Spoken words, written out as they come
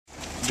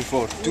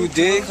before.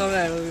 Today,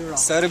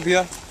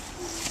 Serbia,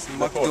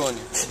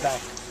 Maqedoni.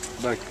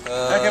 Back.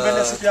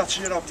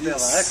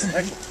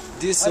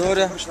 This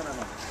order,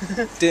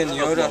 10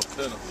 euro.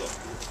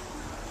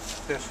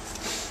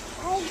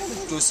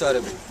 To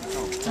Serbia.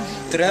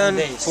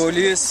 Train,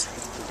 police,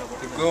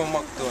 go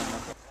Maqedoni.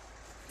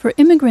 For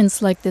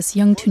immigrants like this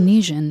young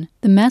Tunisian,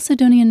 the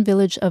Macedonian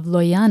village of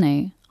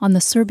Llojan on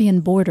the Serbian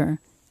border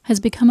has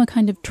become a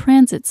kind of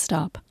transit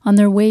stop on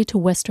their way to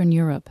Western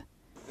Europe.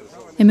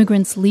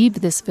 Immigrants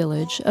leave this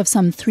village of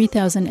some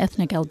 3,000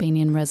 ethnic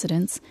Albanian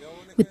residents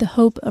with the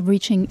hope of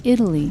reaching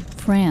Italy,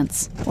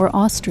 France, or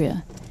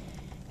Austria.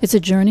 It's a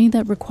journey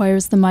that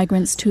requires the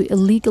migrants to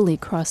illegally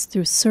cross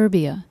through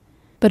Serbia.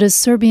 But as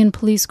Serbian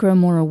police grow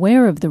more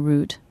aware of the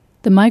route,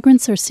 the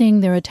migrants are seeing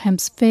their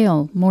attempts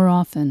fail more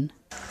often.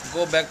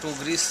 Go back to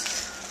Greece.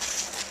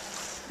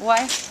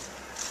 Why?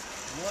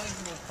 Why?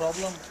 No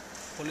problem.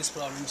 Police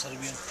problem,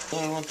 Serbia.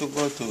 I want to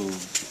go to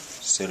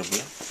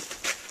Serbia.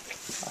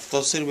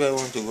 After Serbia, I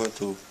want to go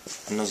to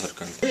another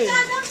country.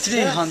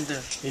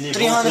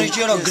 300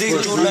 euro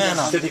Greek to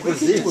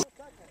Llojan.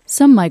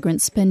 Some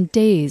migrants spend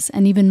days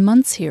and even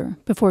months here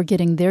before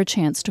getting their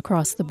chance to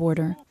cross the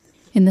border.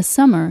 In the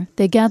summer,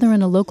 they gather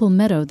in a local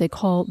meadow they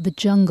call the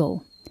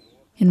jungle.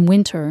 In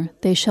winter,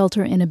 they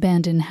shelter in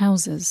abandoned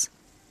houses.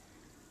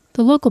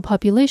 The local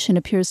population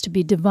appears to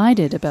be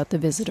divided about the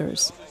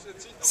visitors.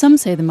 Some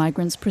say the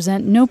migrants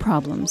present no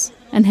problems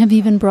and have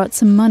even brought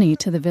some money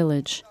to the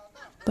village.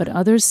 But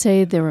others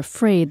say they're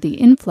afraid the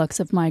influx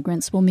of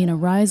migrants will mean a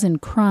rise in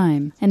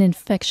crime and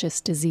infectious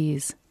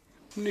disease.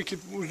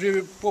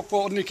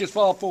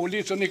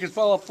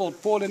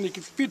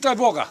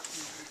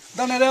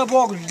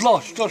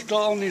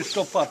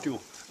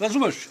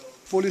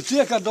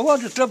 Policia ka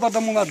dołaży, trzeba da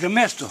mu na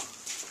mesto.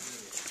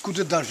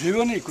 Kude da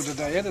živi, kude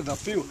da jede, da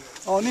piju.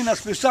 A oni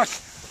nas pisak,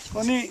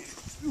 oni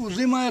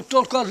uzimaju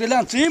toliko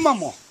azilanci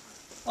imamo.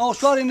 A u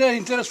stvari ne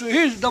interesuje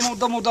hić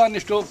da mu da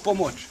nešto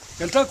pomoć.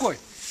 Jel tako je?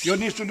 I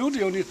oni su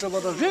ljudi, oni treba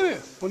da žive.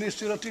 Oni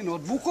sirotini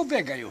od buko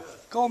begaju.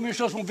 Kao mi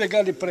što smo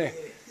begali pre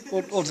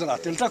od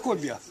zrata. Jel tako je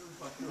bija?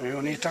 I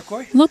oni tako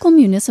je. Local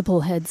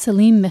municipal head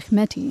Salim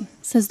Mehmeti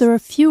says there are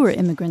fewer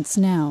immigrants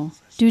now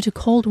due to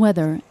cold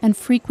weather and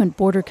frequent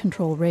border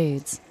control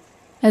raids.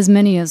 As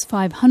many as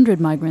 500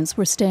 migrants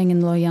were staying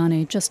in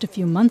Llojan just a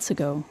few months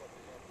ago,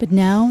 but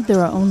now there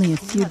are only a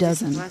few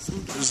dozen.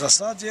 Za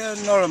sad je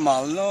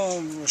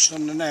normalno, što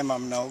nema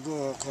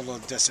mnogo, okolo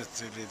 10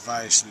 ili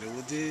 20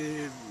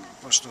 ljudi,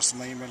 pošto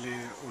smo imali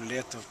u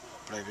ljeto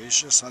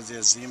previše, sad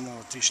je zima,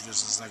 otišli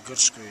su za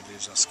Grčku ili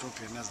za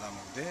Skopje, ne znamo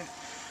gdje.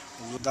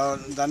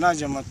 Da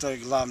nađemo to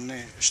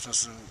glavni što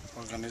su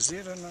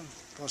organizirano,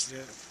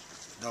 poslije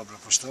dobro,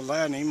 pošto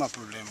Llojan ima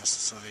problema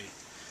sa ovi,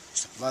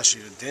 što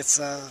plašaju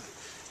deca,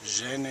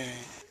 žene.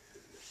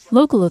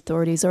 Local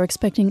authorities are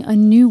expecting a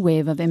new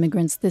wave of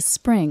immigrants this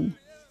spring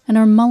and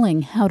are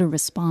mulling how to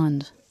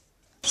respond.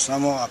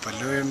 Samo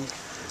apelujem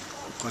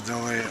kod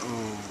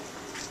u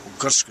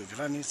grčku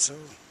granicu,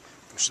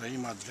 pošto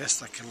ima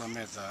 200 km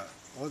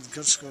od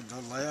Grčko do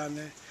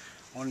Llojane,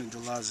 oni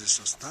dolaze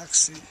sa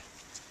taksi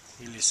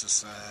ili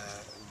sa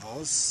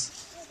voz,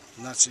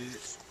 znači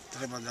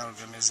treba da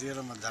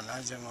organiziramo, da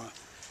nađemo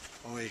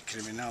ove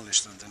kriminali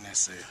što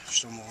doneseju,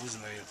 što mu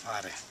uzmeju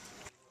pare.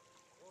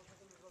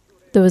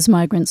 Those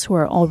migrants who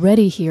are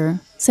already here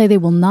say they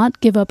will not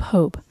give up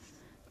hope.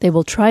 They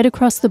will try to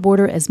cross the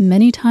border as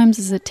many times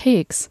as it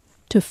takes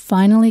to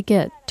finally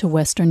get to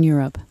Western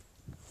Europe.